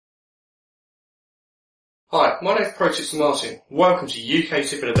Hi, my name is ProTipsterMartin. Welcome to UK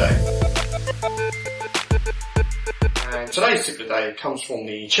Tip of the Day. And today's Tip of the Day comes from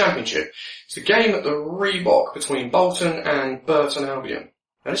the Championship. It's a game at the Reebok between Bolton and Burton Albion.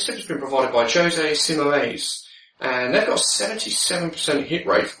 Now this tip has been provided by Jose Simoes, and they've got a 77% hit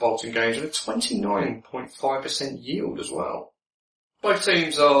rate for Bolton games and a 29.5% yield as well. Both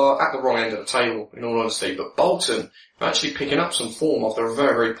teams are at the wrong end of the table, in all honesty, but Bolton are actually picking up some form after a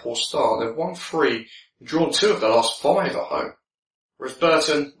very, very poor start. They've won 3, drawn 2 of the last 5 at home. Whereas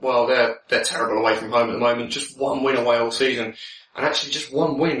Burton, well, they're terrible away from home at the moment. Just 1 win away all season, and actually just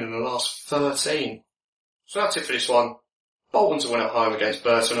 1 win in the last 13. So that's it for this one. Bolton to win at home against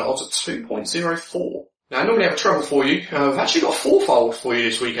Burton at odds at 2.04. Now, I normally have a treble for you. We've actually got a fourfold for you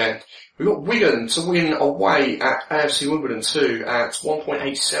this weekend. We've got Wigan to win away at AFC Wimbledon 2 at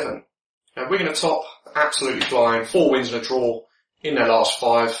 1.87. Now, Wigan at top, absolutely flying. 4 wins and a draw in their last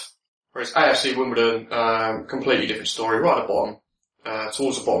 5. Whereas AFC Wimbledon, completely different story, right at the bottom,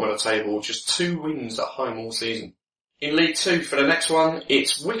 towards the bottom of the table, just 2 wins at home all season. In League 2 for the next one,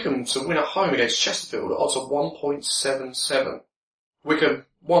 it's Wycombe to win at home against Chesterfield at odds of 1.77. Wycombe,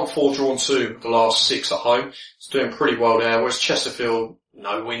 1-4 drawn 2 the last 6 at home. It's doing pretty well there, whereas Chesterfield,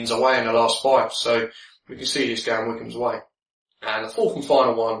 no wins away in the last 5, so we can see this going Wycombe's way. And the fourth and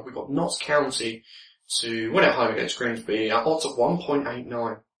final one, we've got Notts County to win at home against Grimsby at odds of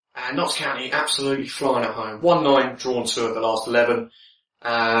 1.89. And Notts County absolutely flying at home. 1-9 drawn 2 of the last 11.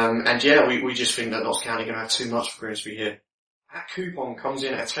 And yeah, we just think that Notts County are going to have too much for Grimsby here. That coupon comes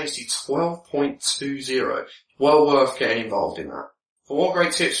in at a tasty 12.20. Well worth getting involved in that. For more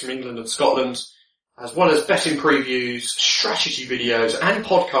great tips from England and Scotland, as well as betting previews, strategy videos and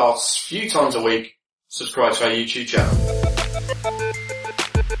podcasts a few times a week, subscribe to our YouTube channel.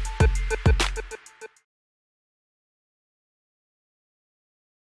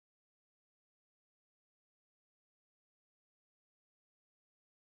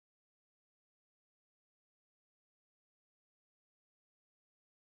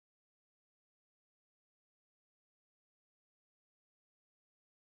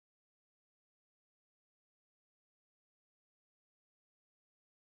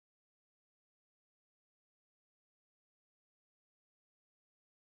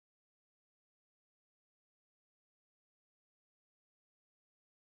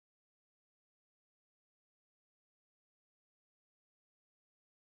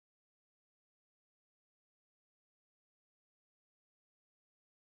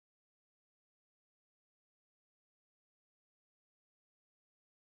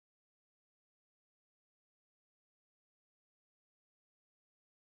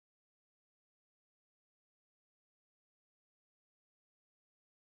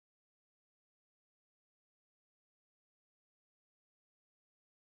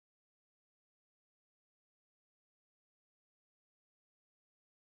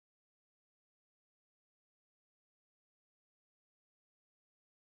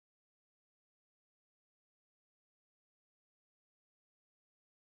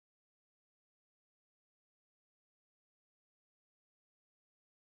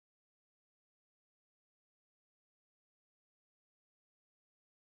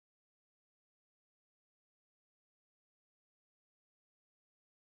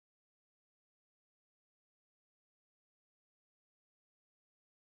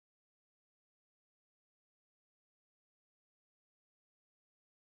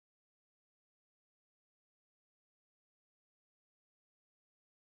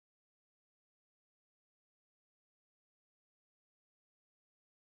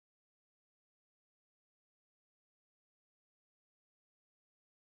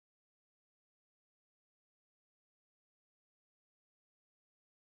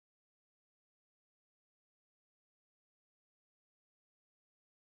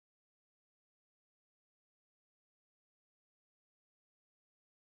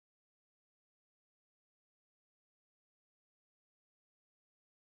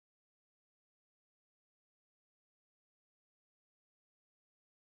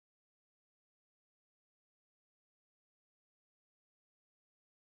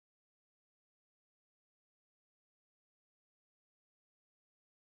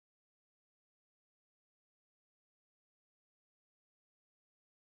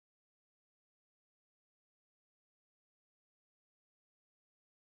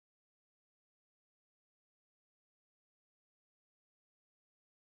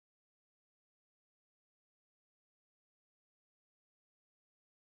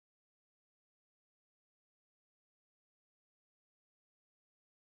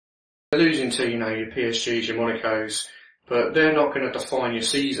 Losing to, your PSGs, your Monacos, but they're not going to define your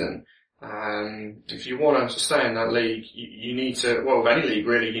season. If you want to stay in that league, you need to, well, any league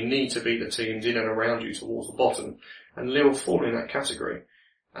really, you need to beat the teams in and around you towards the bottom, and Lille fall in that category.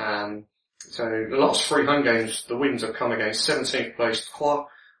 So the last 3 home games, the wins have come against 17th placed Troyes,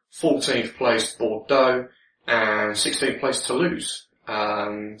 14th placed Bordeaux, and 16th placed Toulouse.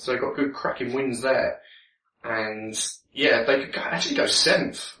 So they've got good cracking wins there. And yeah, they could actually go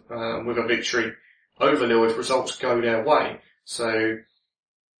 7th, with a victory over Lille if results go their way. So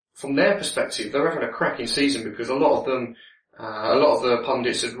from their perspective, they're having a cracking season because a lot of the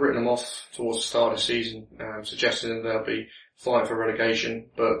pundits had written them off towards the start of the season, suggesting that they'll be fighting for relegation,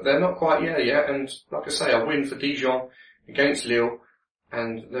 but they're not quite there yet. And like I say, a win for Dijon against Lille,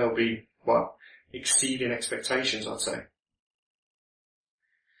 and they'll be, well, exceeding expectations, I'd say.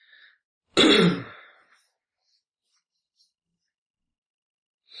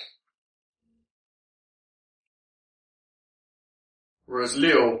 Whereas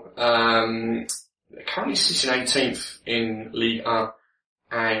Lille, they're currently sitting 18th in Ligue 1,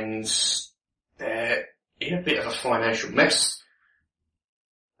 and they're in a bit of a financial mess.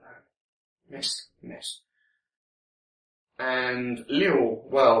 And Lille,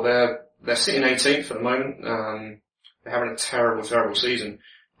 well, they're sitting 18th at the moment. They're having a terrible season.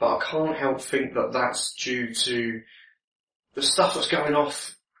 But I can't help think that that's due to the stuff that's going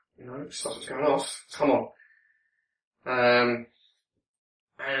off. Come on.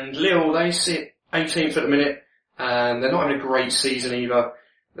 And Lille, they sit 18th at the minute, and they're not having a great season either.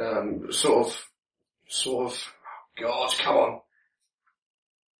 Sort of, God, come on.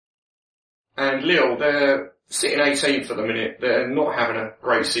 And Lille, they're sitting 18th at the minute. They're not having a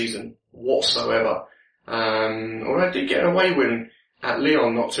great season whatsoever. Although they did get an away win at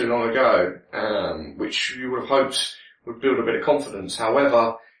Lyon not too long ago, which you would have hoped would build a bit of confidence.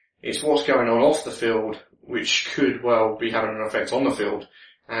 However, it's what's going on off the field which could well be having an effect on the field.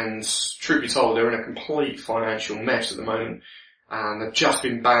 And truth be told, they're in a complete financial mess at the moment. And they've just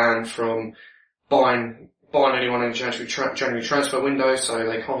been banned from buying anyone in the January transfer window, so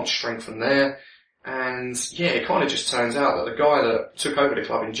they can't strengthen there. And yeah, it kind of just turns out that the guy that took over the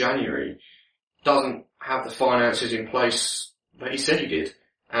club in January doesn't have the finances in place that he said he did.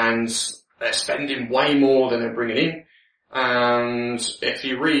 And they're spending way more than they're bringing in. And if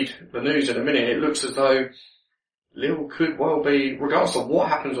you read the news in a minute, it looks as though Lille could well be, regardless of what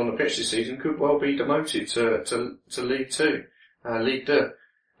happens on the pitch this season, could well be demoted to League 2, League 2.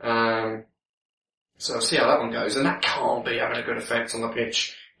 So I'll see how that one goes, and that can't be having a good effect on the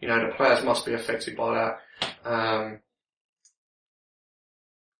pitch. You know, the players must be affected by that.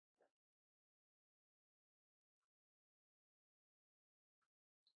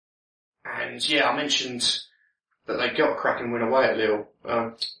 And yeah, I mentioned that they got a cracking win away at Lille.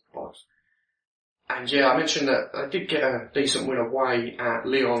 And yeah, I mentioned that they did get a decent win away at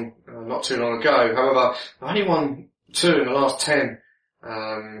Lyon not too long ago. However, they only won 2 in the last 10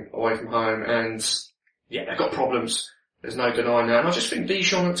 away from home, and yeah, they've got problems. There's no denying that. And I just think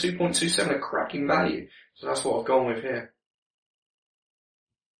Dijon at 2.27 a cracking value. So that's what I've gone with here.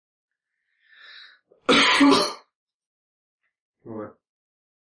 Right.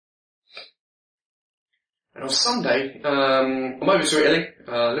 And on Sunday, I'm over to Italy,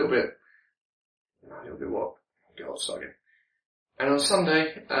 a little bit what? God, sorry. And on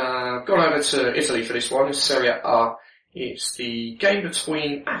Sunday, I've gone over to Italy for this one, it's Serie A. It's the game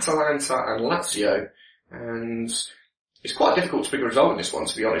between Atalanta and Lazio, and it's quite difficult to pick a result in this one,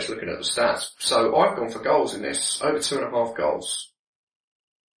 to be honest, looking at the stats. So I've gone for goals in this, over 2.5 goals.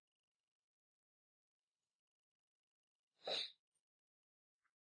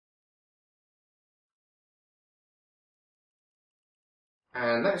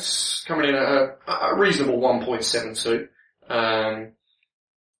 And that's coming in at a reasonable 1.72.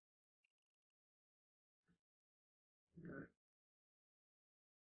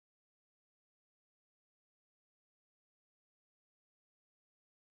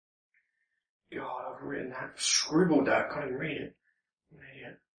 God, I've written that, scribbled that, can't even read it.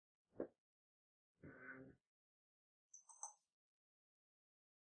 Yeah.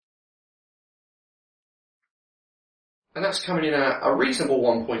 And that's coming in at a reasonable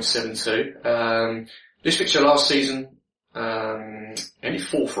 1.72. This fixture last season, only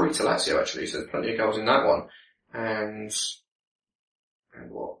 4-3 to Lazio actually, so there's plenty of goals in that one. And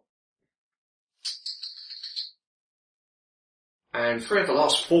what? And 3 of the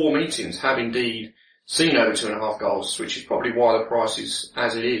last 4 meetings have indeed seen over 2.5 goals, which is probably why the price is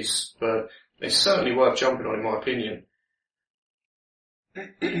as it is, but it's certainly worth jumping on in my opinion.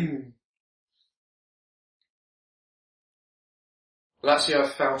 Lazio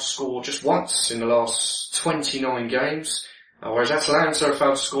have failed to score just once in the last 29 games, Whereas Atalanta have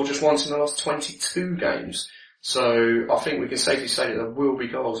failed to score just once in the last 22 games. So I think we can safely say that there will be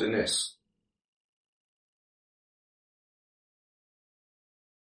goals in this.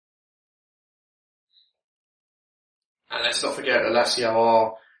 And let's not forget that Lazio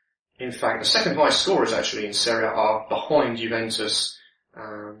are, in fact, the second highest scorers actually in Serie A are behind Juventus.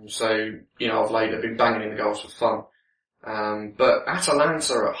 So, you know, of late they've been banging in the goals for fun. But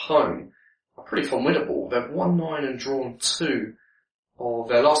Atalanta at home are pretty formidable. They've won 9 and drawn 2 of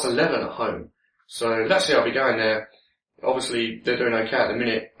their last 11 at home. So Lazio will be going there. Obviously they're doing okay at the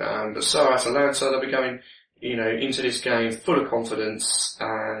minute, but so are Atalanta. They'll be going, you know, into this game full of confidence.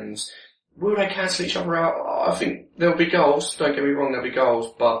 And will they cancel each other out? I think there'll be goals. Don't get me wrong, there'll be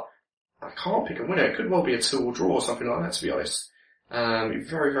goals, but I can't pick a winner. It could well be a 2-2 draw or something like that, to be honest. It's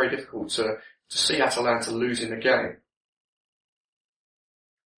very, very difficult to see Atalanta losing the game.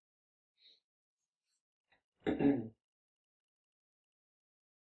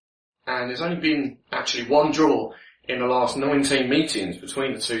 And there's only been actually one draw in the last 19 meetings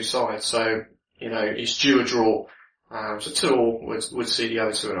between the two sides, so, you know, it's due a draw. So 2-2 would see the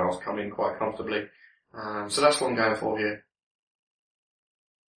other 2.5 come in quite comfortably. So that's what I'm going for here.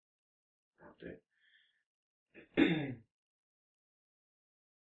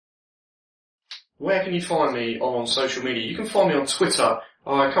 Where can you find me on social media? You can find me on Twitter.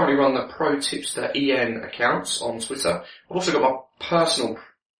 I currently run the ProTipsterEN accounts on Twitter. I've also got my personal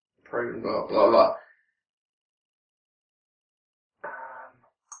blah, blah, blah.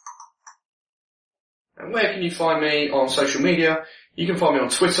 And where can you find me on social media? You can find me on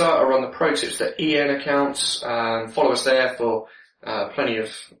Twitter. I run the ProTipsterEN accounts. Follow us there for plenty of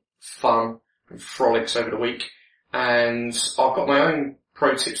fun and frolics over the week. And I've got my own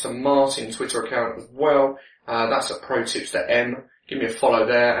ProTipsterMartin Twitter account as well. That's at ProTipsterM. Give me a follow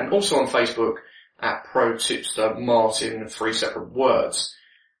there. And also on Facebook at ProTipsterMartin, 3 separate words.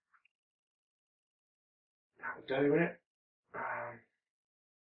 That'll do it.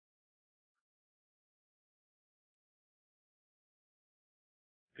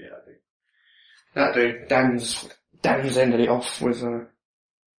 Yeah, that'll do. Dan's ended it off with a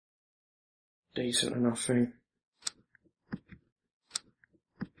decent enough thing.